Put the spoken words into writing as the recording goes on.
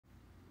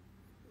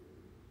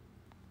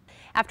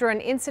after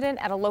an incident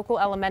at a local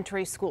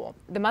elementary school.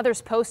 The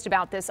mother's post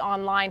about this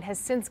online has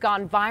since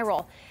gone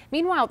viral.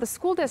 Meanwhile, the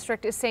school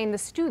district is saying the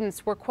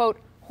students were, quote,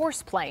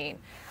 horseplaying.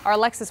 Our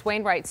Alexis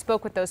Wainwright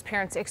spoke with those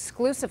parents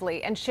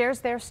exclusively and shares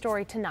their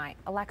story tonight.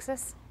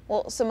 Alexis?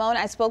 Well, Simone,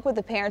 I spoke with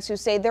the parents who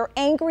say they're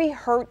angry,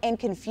 hurt, and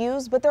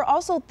confused, but they're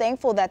also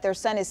thankful that their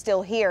son is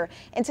still here.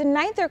 And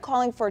tonight they're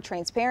calling for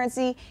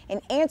transparency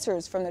and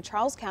answers from the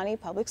Charles County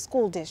Public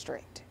School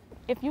District.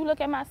 If you look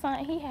at my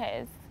son, he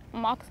has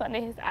marks under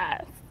his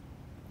eyes,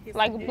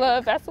 like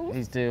blood vessels.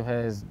 He still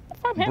has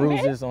From him,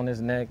 bruises on his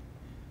neck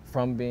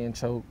from being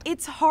choked.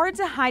 It's hard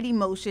to hide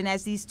emotion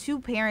as these two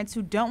parents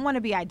who don't want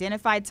to be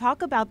identified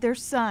talk about their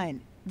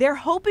son. They're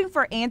hoping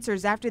for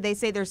answers after they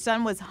say their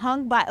son was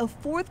hung by a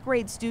 4th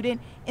grade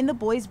student in the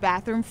boys'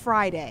 bathroom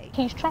Friday.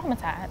 He's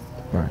traumatized.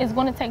 Right. It's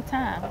going to take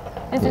time.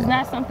 This is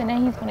not something that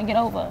he's going to get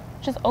over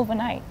just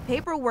overnight.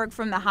 Paperwork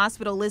from the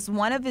hospital lists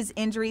one of his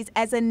injuries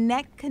as a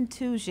neck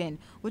contusion,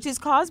 which is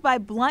caused by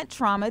blunt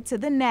trauma to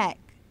the neck.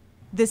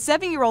 The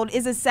 7-year-old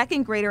is a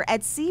 2nd grader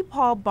at C.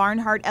 Paul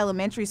Barnhart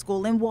Elementary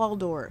School in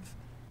Waldorf.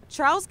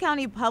 Charles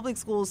County Public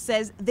Schools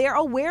says they're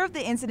aware of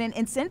the incident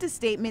and sent a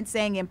statement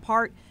saying, in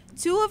part,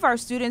 2 of our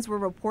students were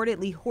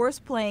reportedly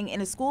horseplaying in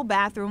a school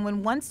bathroom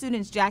when one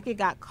student's jacket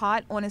got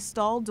caught on a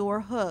stall door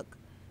hook.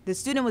 The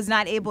student was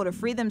not able to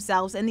free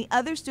themselves, and the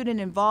other student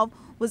involved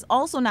was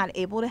also not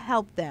able to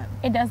help them.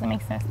 It doesn't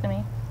make sense to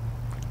me.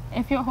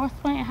 If you're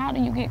horseplaying, how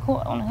do you get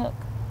caught on a hook?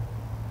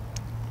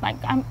 Like,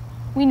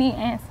 we need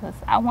answers.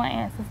 I want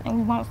answers, and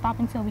we won't stop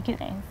until we get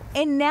answers.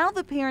 And now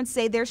the parents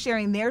say they're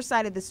sharing their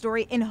side of the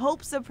story in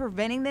hopes of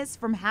preventing this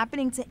from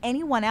happening to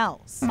anyone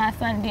else. My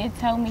son did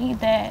tell me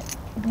that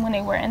when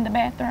they were in the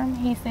bathroom,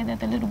 he said that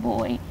the little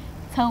boy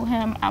told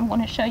him, I'm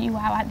going to show you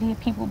how I did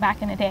people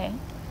back in the day.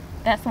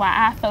 That's why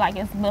I feel like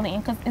it's bullying,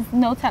 because it's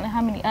no telling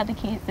how many other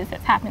kids this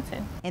has happened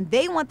to. And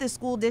they want the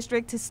school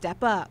district to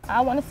step up.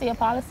 I want to see a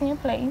policy in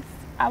place.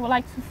 I would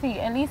like to see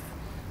at least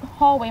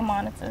hallway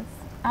monitors.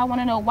 I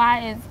want to know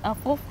why is a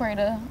 4th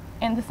grader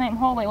in the same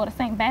hallway or the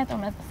same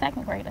bathroom as a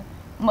 2nd grader.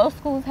 Most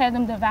schools have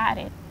them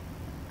divided.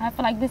 I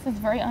feel like this is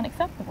very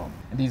unacceptable.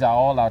 These are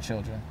all our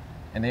children,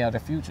 and they are the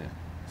future.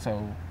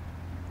 So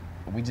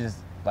we just,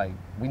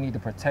 we need to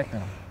protect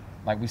them.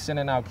 Like, we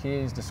sending our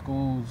kids to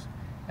schools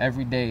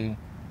every day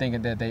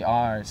thinking that they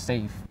are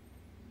safe.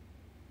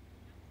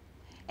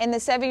 And the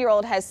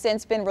 7-year-old has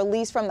since been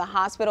released from the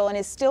hospital and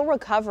is still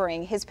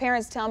recovering. His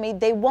parents tell me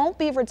they won't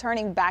be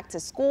returning back to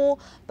school,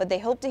 but they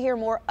hope to hear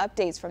more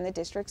updates from the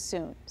district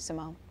soon.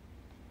 Simone.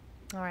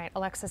 All right,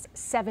 Alexis,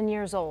 7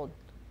 years old.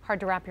 Hard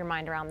to wrap your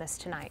mind around this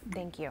tonight.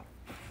 Thank you.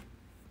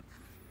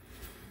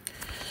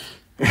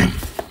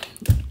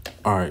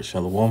 All right,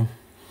 Shalom.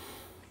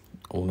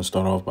 I want to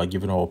start off by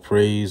giving all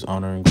praise,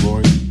 honor, and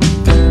glory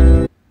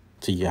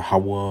to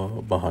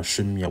Yahweh,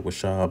 Bahashim,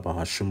 Yahweh,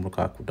 Bahashim,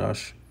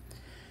 Rakakudash.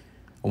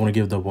 I want to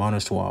give the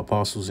honors to our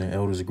apostles and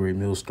elders of Great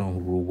Millstone who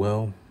rule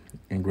well,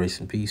 and grace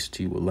and peace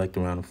to you elect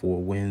around the 4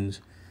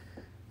 winds,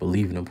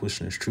 believing and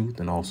pushing His truth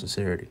in all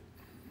sincerity.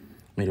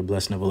 May the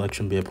blessing of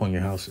election be upon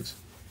your houses.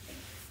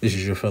 This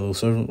is your fellow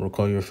servant,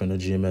 Rokoyer from the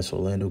GMS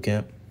Orlando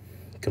camp,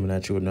 coming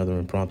at you with another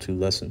impromptu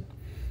lesson.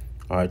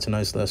 All right,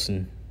 tonight's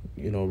lesson,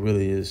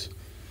 really is,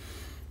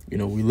 we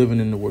living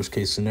in the worst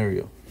case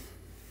scenario.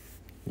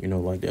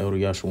 Like the Elder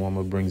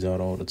Yashawama brings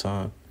out all the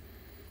time.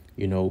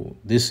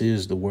 This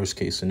is the worst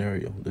case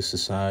scenario. This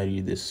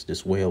society,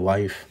 this way of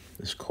life,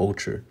 this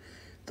culture,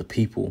 the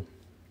people,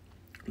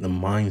 the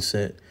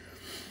mindset,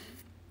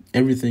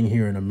 everything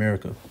here in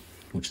America,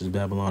 which is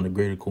Babylon the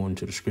Great according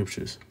to the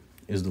scriptures,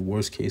 is the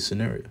worst case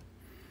scenario.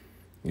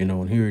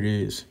 And here it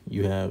is.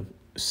 You have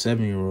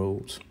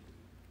 7-year-olds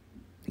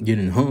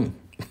getting hung,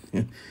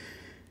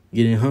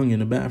 getting hung in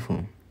the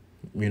bathroom,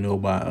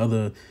 by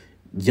other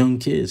young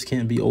kids,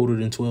 can't be older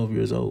than 12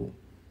 years old.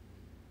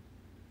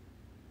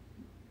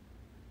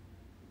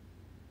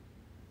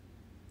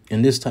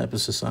 And this type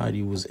of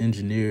society was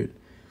engineered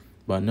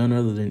by none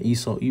other than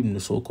Esau, even the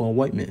so-called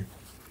white man.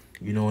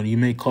 And you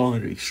may call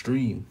it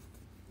extreme,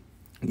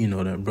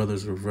 that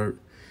brothers revert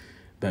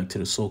back to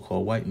the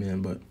so-called white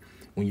man. But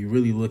when you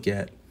really look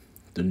at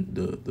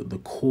the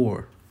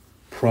core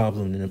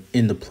problem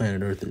in the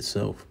planet Earth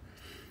itself,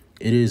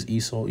 it is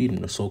Esau, Edom,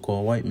 the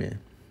so-called white man.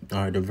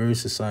 All right, the very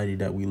society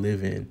that we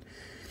live in,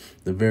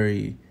 the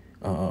very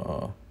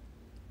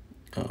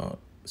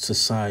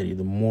society,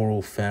 the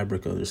moral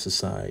fabric of the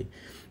society,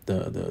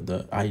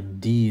 the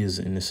ideas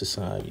in the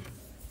society,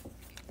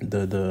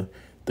 the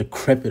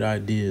decrepit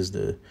ideas,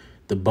 the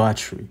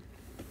debauchery,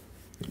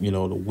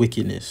 the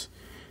wickedness,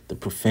 the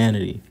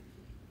profanity,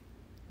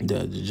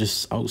 the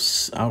just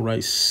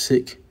outright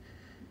sick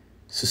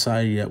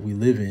society that we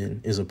live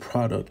in is a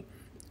product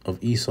of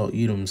Esau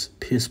Edom's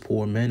piss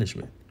poor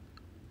management.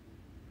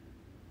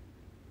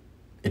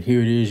 And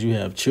here it is, you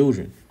have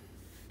children,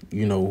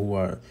 who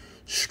are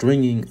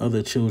stringing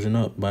other children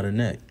up by the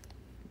neck.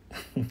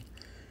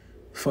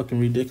 Fucking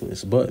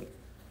ridiculous. But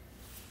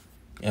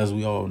as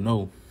we all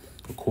know,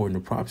 according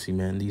to prophecy,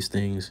 man, these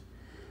things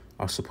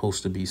are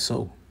supposed to be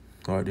so.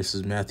 All right, this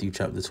is Matthew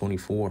chapter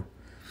 24.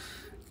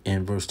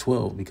 in verse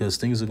 12, because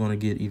things are going to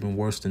get even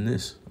worse than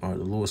this. All right,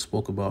 the Lord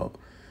spoke about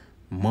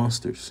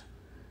monsters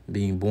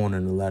being born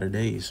in the latter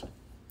days,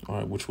 all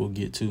right, which we'll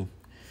get to,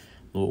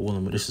 Lord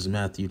willing. But this is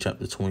Matthew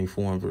chapter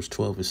 24 and verse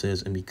 12. It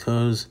says, and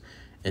because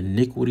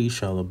iniquity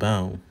shall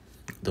abound,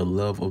 the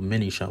love of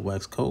many shall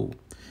wax cold.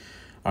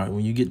 All right,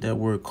 when you get that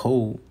word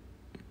cold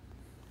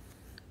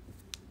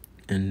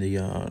in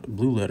the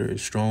blue letter,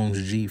 it's Strong's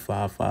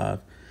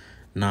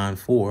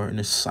G5594, and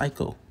it's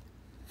psycho.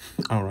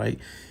 All right,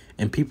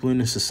 and people in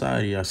this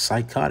society are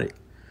psychotic,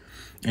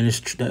 and it's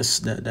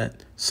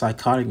that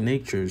psychotic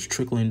nature is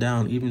trickling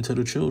down even to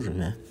the children,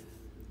 man.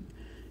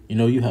 You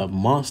know, you have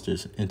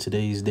monsters in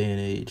today's day and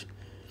age,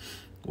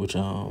 which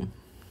let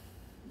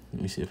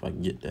me see if I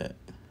can get that.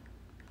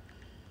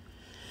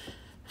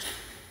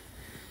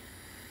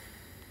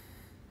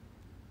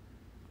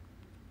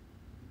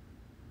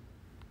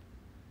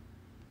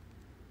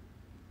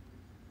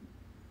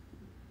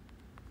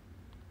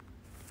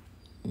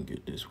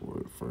 Get this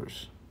word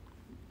first.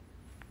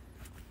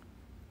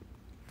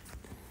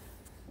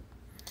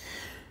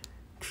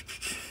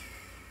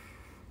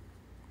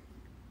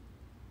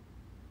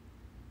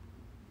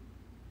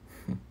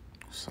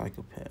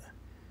 Psychopath.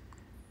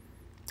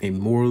 A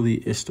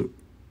morally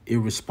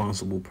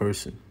irresponsible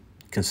person,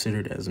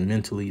 considered as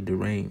mentally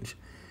deranged,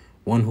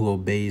 one who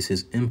obeys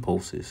his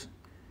impulses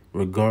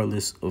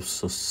regardless of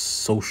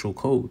social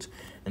codes.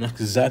 And that's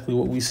exactly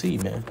what we see,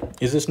 man.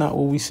 Is this not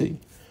what we see?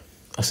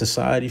 A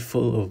society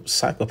full of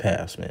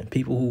psychopaths, man.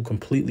 People who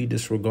completely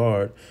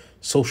disregard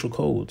social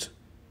codes,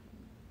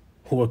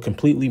 who are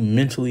completely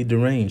mentally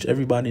deranged.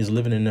 Everybody is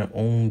living in their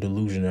own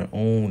delusion, their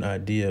own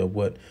idea of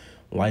what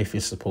life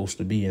is supposed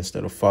to be,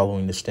 instead of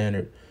following the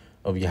standard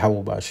of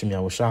Yahweh Ba'Shem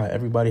Yahushai.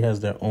 Everybody has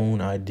their own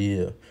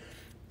idea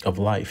of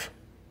life.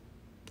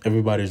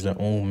 Everybody's their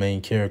own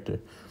main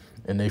character.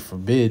 And they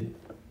forbid,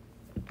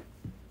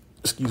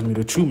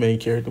 the true main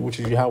character, which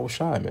is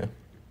Yahushai, man.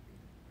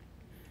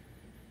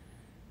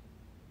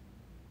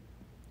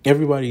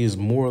 Everybody is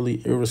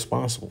morally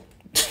irresponsible.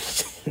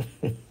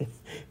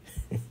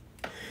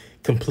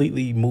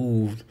 Completely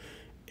moved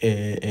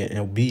and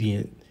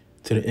obedient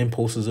to the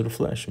impulses of the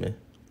flesh, man.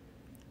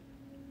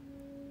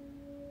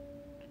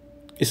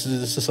 This is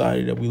the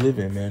society that we live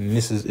in, man. And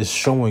this is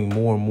showing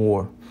more and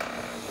more.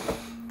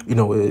 You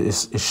know,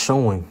 it's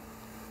showing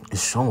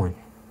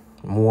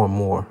more and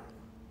more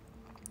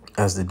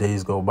as the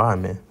days go by,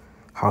 man,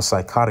 how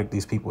psychotic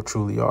these people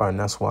truly are. And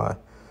that's why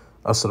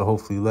us of the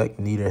hopefully elect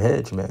need a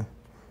hedge, man.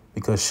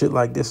 Because shit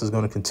like this is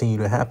going to continue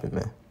to happen,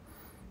 man.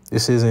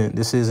 This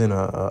isn't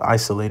a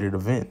isolated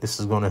event. This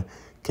is going to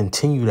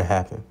continue to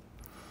happen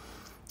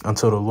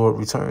until the Lord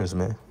returns,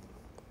 man.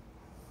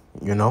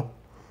 You know?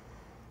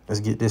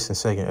 Let's get this in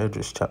 2nd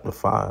Esdras chapter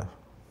 5.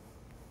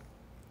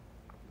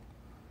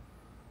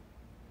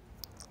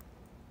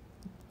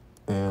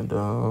 And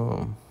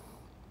so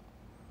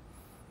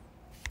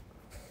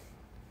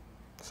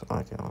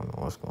I don't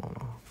know what's going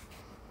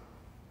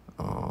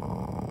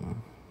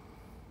on.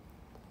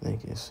 I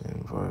think it's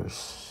in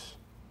verse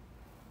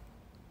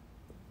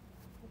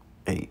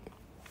 8.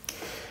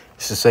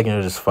 It's the 2nd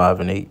Esdras 5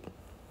 and 8.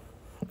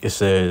 It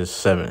says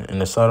 7. And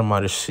the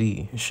Sodomite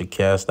sea should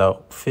cast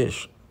out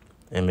fish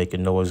and make a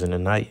noise in the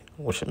night,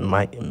 which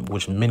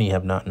many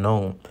have not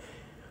known,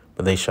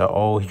 but they shall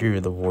all hear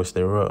the voice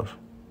thereof.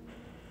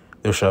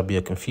 There shall be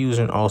a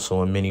confusion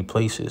also in many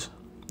places,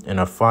 and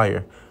a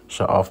fire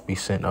shall oft be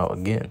sent out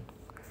again.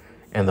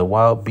 And the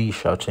wild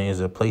beasts shall change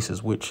their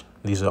places, which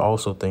these are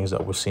also things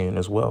that we're seeing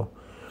as well.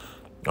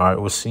 All right,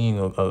 we're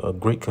seeing a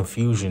great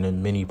confusion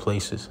in many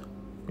places.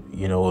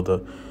 You know,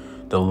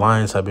 the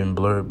lines have been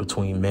blurred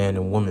between man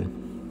and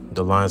woman.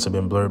 The lines have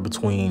been blurred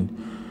between,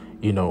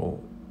 you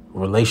know,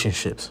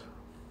 relationships.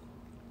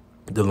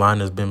 The line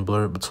has been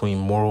blurred between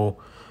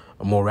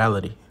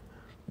morality,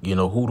 you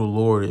know, who the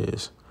Lord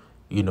is,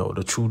 you know,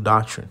 the true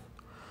doctrine.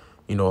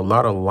 You know, a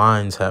lot of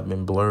lines have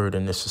been blurred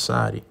in this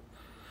society.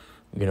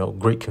 You know,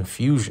 great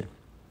confusion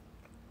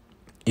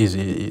is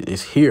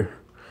here.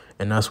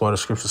 And that's why the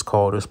scriptures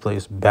call this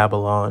place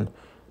Babylon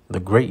the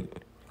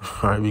Great,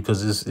 right?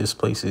 Because this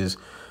place is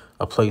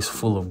a place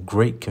full of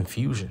great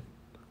confusion.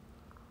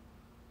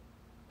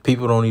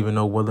 People don't even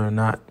know whether or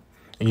not,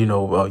 you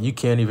know, you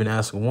can't even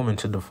ask a woman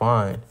to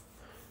define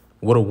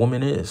what a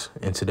woman is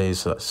in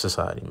today's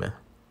society, man.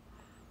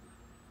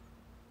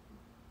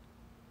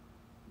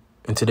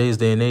 In today's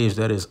day and age,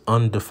 that is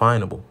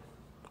undefinable,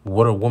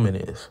 what a woman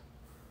is.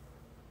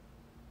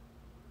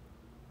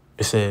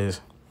 It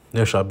says,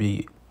 there shall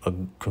be a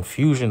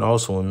confusion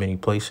also in many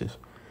places,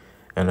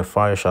 and the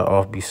fire shall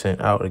oft be sent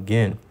out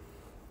again,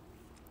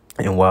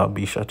 and wild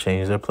beasts shall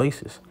change their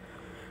places,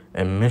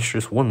 and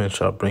menstruous women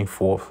shall bring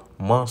forth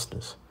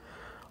monsters.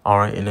 All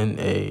right, and then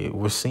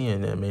we're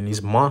seeing that, man,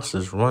 these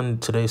monsters run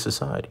today's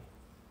society.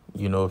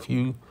 You know, if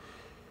you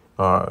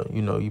are,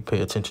 you know, you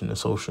pay attention to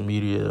social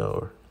media,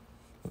 or,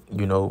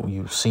 you know,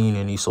 you've seen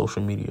any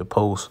social media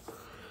posts,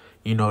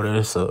 you know that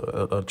it's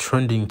a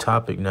trending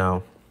topic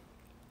now,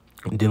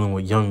 dealing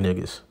with young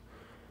niggas.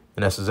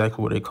 And that's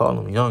exactly what they call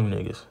them, young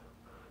niggas.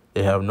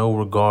 They have no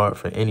regard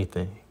for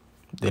anything.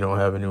 They don't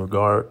have any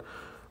regard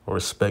or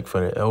respect for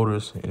their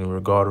elders, any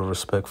regard or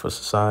respect for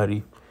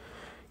society,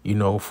 you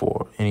know,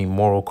 for any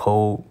moral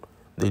code.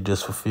 They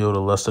just fulfill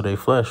the lust of their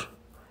flesh,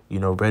 you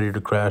know, ready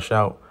to crash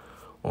out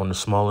on the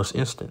smallest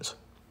instance.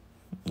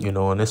 You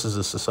know, and this is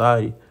a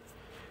society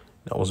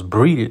that was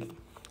breeded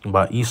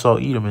by Esau,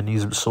 Edom, and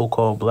these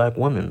so-called black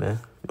women, man.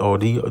 Or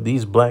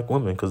these black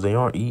women, because they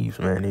aren't Eves,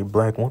 man. They're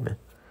black women.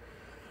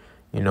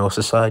 You know,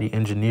 society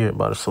engineered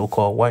by the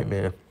so-called white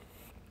man.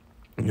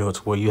 You know,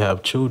 it's where you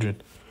have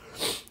children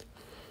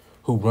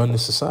who run the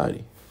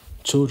society.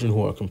 Children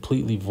who are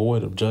completely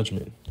void of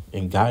judgment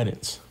and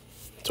guidance,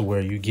 to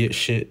where you get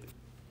shit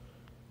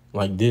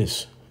like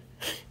this.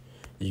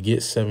 You get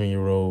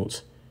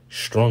 7-year-olds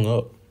strung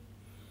up.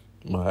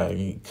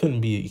 You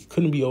couldn't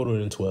be older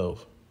than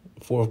 12.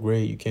 4th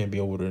grade, you can't be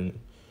older than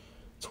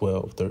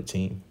 12,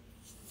 13.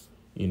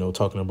 You know,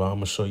 talking about, I'm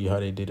gonna show you how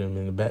they did them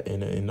in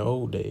the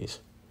old days.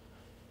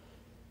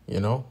 You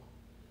know,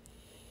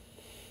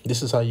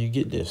 this is how you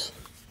get this,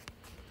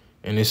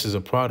 and this is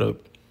a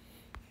product,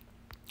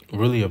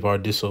 really, of our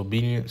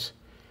disobedience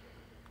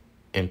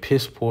and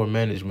piss poor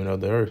management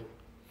of the earth.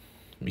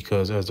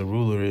 Because as the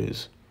ruler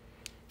is,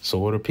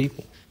 so are the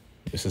people.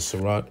 This is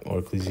Sirach, or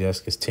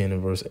Ecclesiastes 10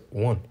 and verse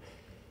 1.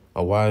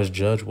 A wise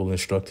judge will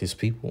instruct his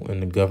people,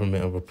 and the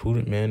government of a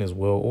prudent man is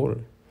well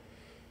ordered.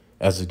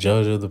 As the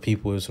judge of the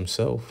people is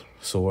himself,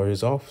 so are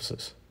his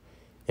officers.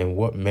 And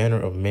what manner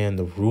of man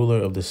the ruler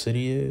of the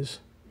city is,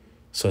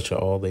 such are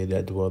all they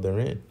that dwell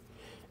therein.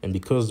 And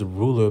because the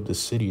ruler of the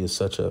city is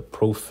such a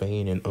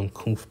profane and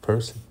uncouth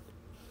person,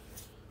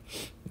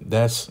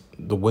 that's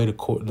the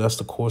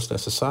course that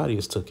society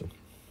is taken.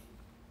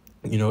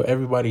 You know,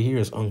 everybody here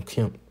is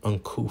unkempt,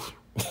 uncouth.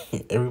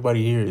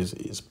 Everybody here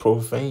is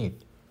profane.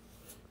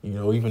 You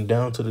know, even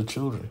down to the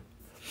children.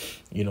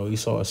 You know,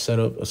 Esau set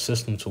up a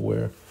system to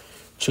where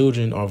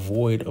children are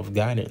void of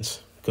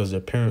guidance because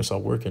their parents are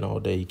working all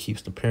day. He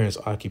keeps the parents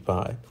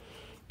occupied,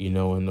 you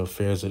know, in the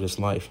affairs of this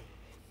life.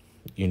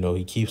 You know,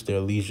 he keeps their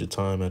leisure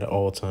time at an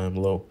all-time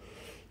low.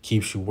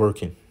 Keeps you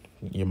working.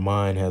 Your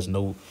mind has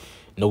no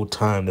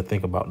time to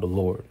think about the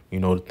Lord, you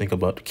know, to think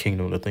about the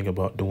kingdom, to think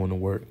about doing the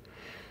work.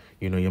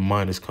 You know, your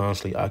mind is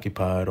constantly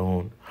occupied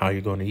on how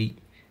you're going to eat,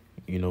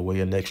 you know, where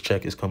your next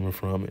check is coming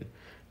from, and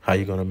how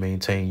you're going to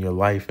maintain your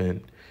life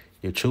and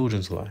your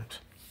children's lives.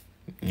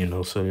 You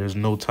know, so there's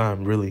no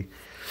time really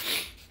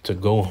to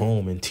go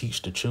home and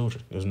teach the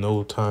children. There's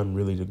no time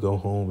really to go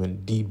home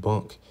and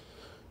debunk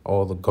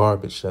all the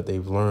garbage that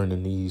they've learned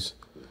in these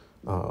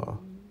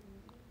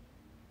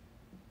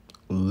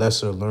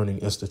lesser learning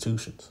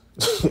institutions.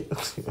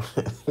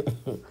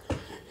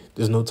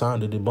 There's no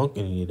time to debunk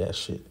any of that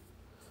shit.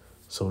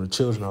 So the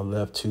children are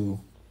left to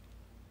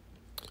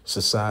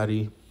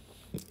society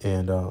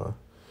and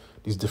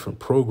these different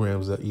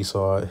programs that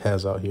Esau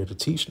has out here to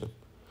teach them.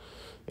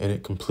 And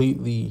it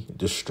completely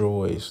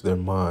destroys their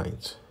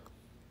minds.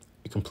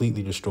 It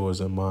completely destroys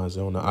their minds.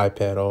 They're on the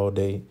iPad all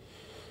day,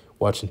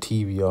 watching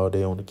TV all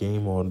day, on the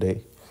game all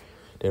day.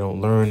 They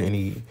don't learn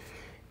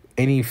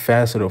any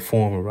facet or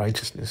form of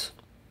righteousness.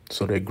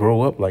 So they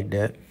grow up like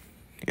that.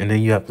 And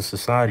then you have a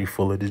society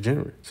full of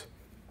degenerates.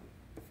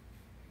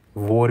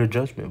 Void of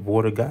judgment,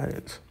 void of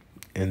guidance.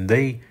 And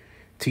they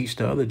teach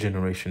the other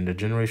generation, the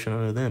generation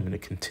under them. And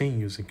it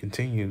continues and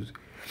continues,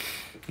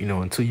 you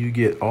know, until you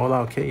get all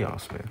out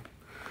chaos, man.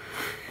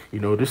 You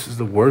know, this is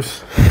the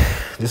worst.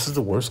 This is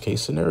the worst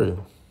case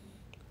scenario.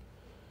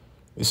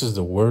 This is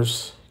the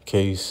worst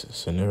case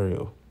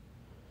scenario.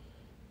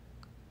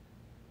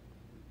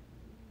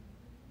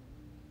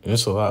 And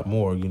there's a lot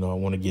more, you know, I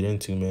want to get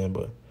into, man,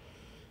 but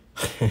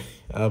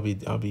I'll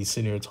be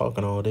sitting here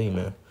talking all day,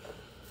 man.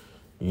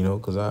 You know,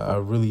 because I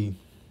really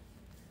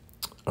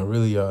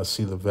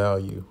see the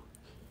value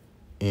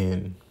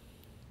in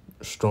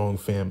a strong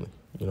family.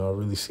 You know, I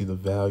really see the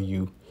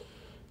value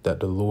that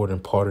the Lord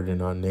imparted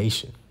in our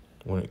nation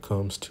when it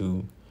comes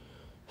to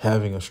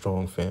having a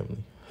strong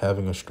family,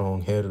 having a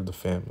strong head of the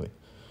family,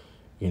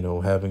 you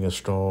know, having a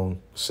strong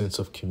sense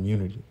of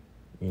community,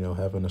 you know,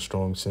 having a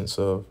strong sense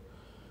of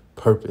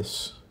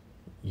purpose,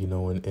 you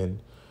know, and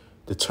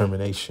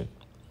determination.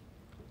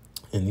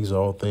 And these are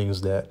all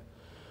things that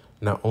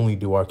not only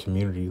do our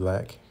community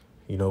lack,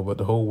 you know, but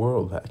the whole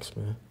world lacks,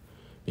 man.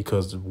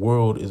 Because the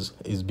world is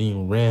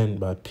being ran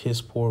by piss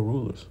poor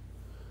rulers,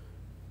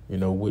 you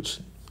know,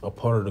 which a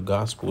part of the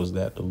gospel is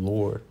that the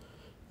Lord,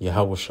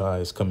 Yahweh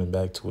is coming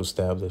back to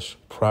establish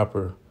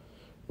proper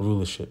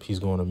rulership. He's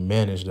going to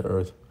manage the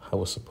earth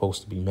how it's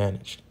supposed to be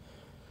managed.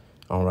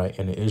 All right.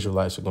 And the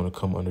Israelites are going to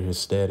come under his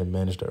stead and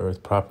manage the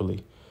earth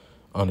properly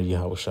under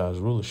Yahweh's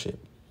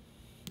rulership.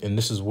 And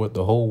this is what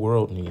the whole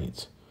world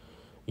needs.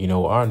 You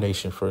know, our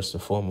nation first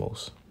and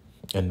foremost.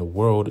 And the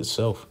world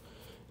itself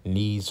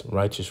needs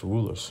righteous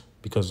rulers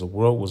because the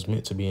world was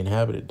meant to be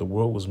inhabited. The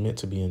world was meant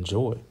to be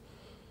enjoyed,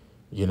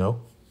 you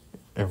know.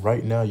 And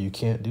right now you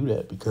can't do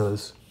that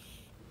because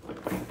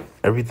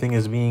everything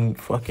is being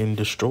fucking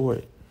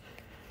destroyed,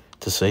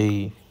 to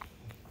say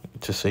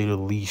the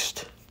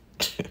least.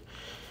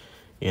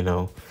 You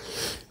know,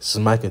 this is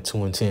Micah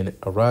 2:10.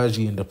 Arise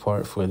ye and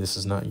depart, for this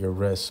is not your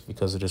rest,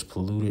 because it is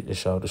polluted, it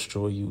shall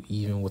destroy you,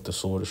 even with the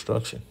sword of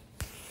destruction.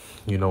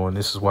 You know, and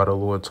this is why the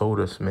Lord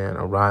told us, man,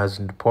 arise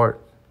and depart,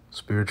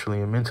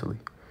 spiritually and mentally.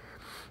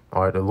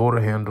 All right, the Lord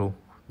will handle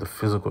the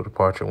physical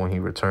departure when he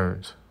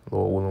returns,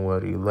 Lord willing,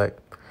 well, the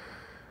elect.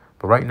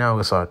 But right now,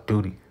 it's our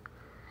duty,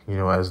 you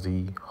know, as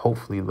the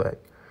hopefully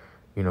elect,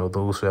 you know,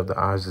 those who have the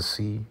eyes to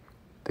see,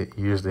 the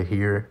ears to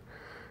hear,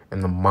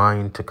 and the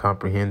mind to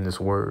comprehend this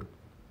word.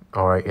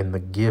 All right, and the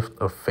gift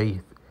of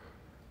faith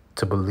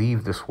to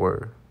believe this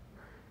word.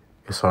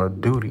 It's our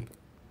duty,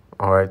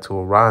 all right, to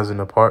arise and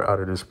depart out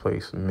of this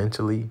place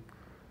mentally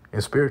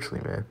and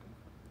spiritually, man.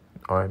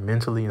 All right,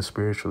 mentally and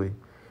spiritually,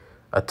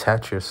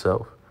 attach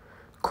yourself,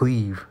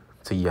 cleave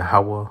to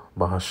Yahweh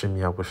Bahashim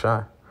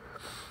Yahushai.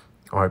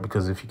 All right,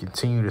 because if you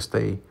continue to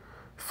stay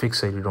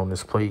fixated on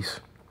this place,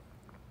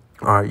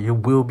 all right, you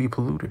will be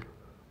polluted.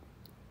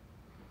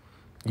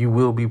 You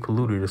will be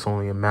polluted. It's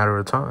only a matter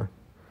of time.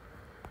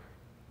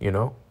 You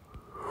know?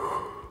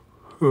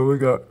 What we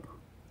got?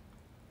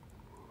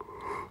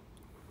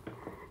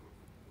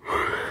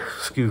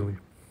 Excuse me.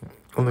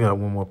 Only got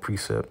one more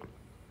precept.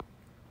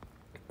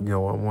 You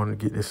know, I want to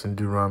get this in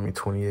Deuteronomy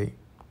 28.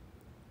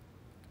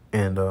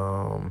 And,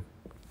 let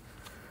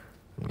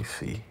me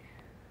see.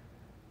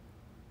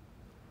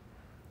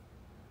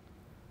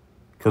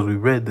 Because we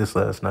read this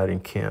last night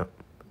in camp.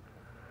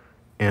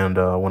 And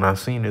when I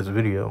seen this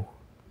video,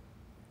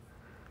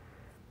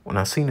 you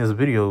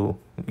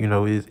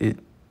know, it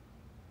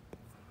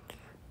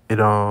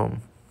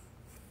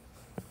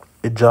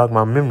jogged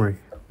my memory,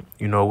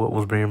 you know, what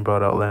was being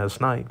brought out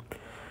last night.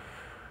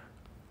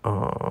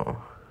 Damn,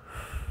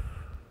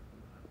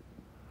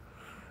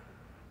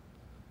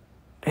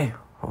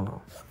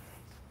 hold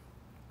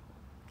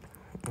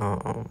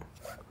on.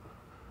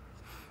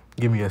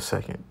 Give me a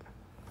second.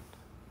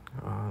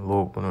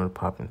 Lord, when it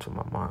pop into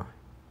my mind.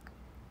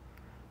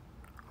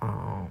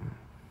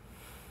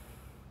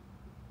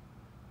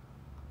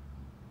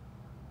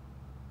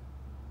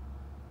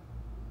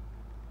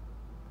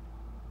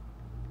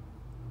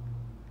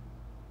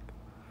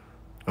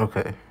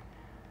 Okay. I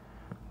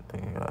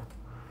think I got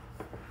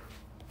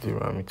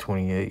Deuteronomy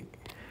 28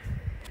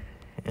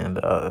 and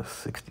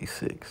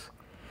 66.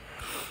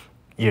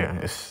 Yeah,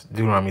 it's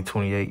Deuteronomy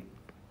 28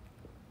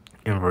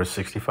 in verse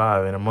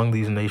 65. And among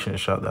these nations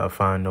shalt thou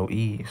find no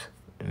ease,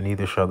 and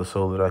neither shall the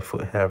sole of thy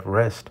foot have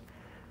rest.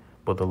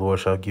 But the Lord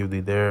shall give thee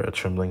there a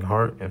trembling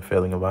heart, and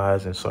failing of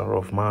eyes, and sorrow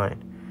of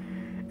mind.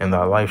 And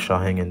thy life shall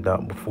hang in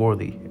doubt before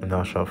thee, and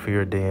thou shalt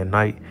fear day and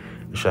night,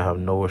 and shall have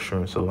no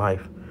assurance of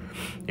life.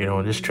 You know,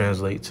 and this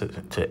translates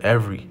to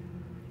every,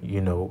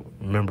 you know,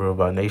 member of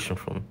our nation,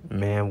 from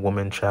man,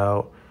 woman,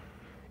 child,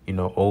 you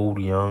know,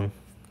 old, young.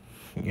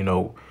 You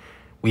know,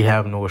 we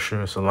have no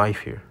assurance of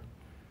life here,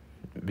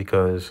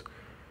 because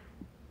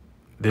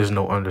there's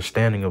no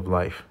understanding of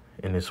life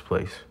in this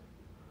place.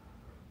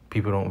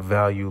 People don't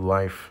value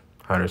life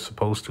how they're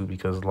supposed to,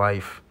 because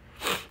life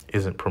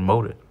isn't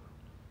promoted.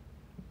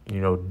 You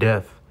know,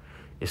 death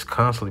is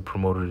constantly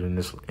promoted in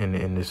this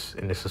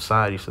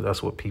society. So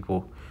that's what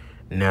people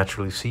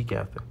naturally seek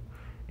after,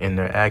 in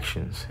their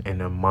actions, in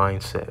their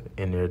mindset,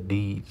 in their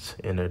deeds,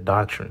 in their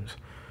doctrines.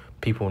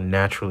 People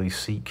naturally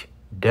seek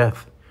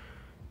death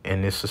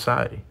in this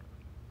society.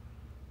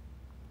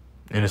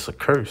 And it's a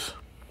curse.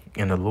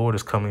 And the Lord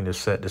is coming to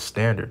set the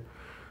standard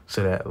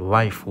so that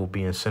life will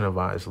be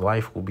incentivized.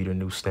 Life will be the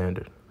new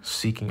standard.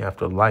 Seeking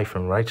after life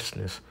and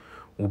righteousness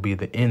will be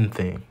the end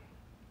thing.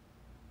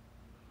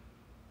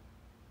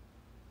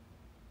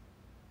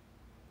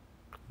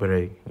 But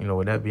hey, you know,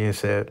 with that being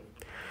said,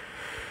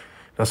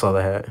 that's all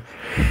I had.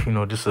 You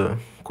know, just a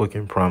quick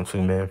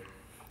impromptu, man.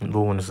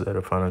 Lord, is that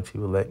upon unto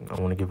you elect. I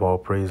want to give all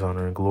praise,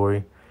 honor, and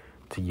glory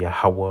to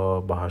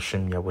Yahweh,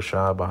 Bahashim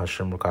Yahushai,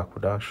 Bahashim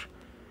Rakakwadash,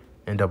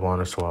 and double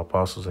honors to our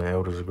apostles and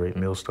elders of Great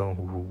Millstone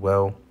who rule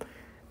well,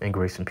 and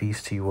grace and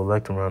peace to you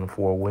elect around the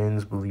four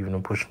winds, believing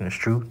and pushing this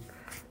truth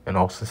in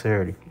all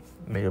sincerity.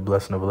 May the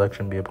blessing of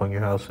election be upon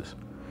your houses.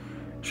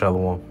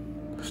 Shalom.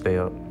 Stay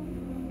up.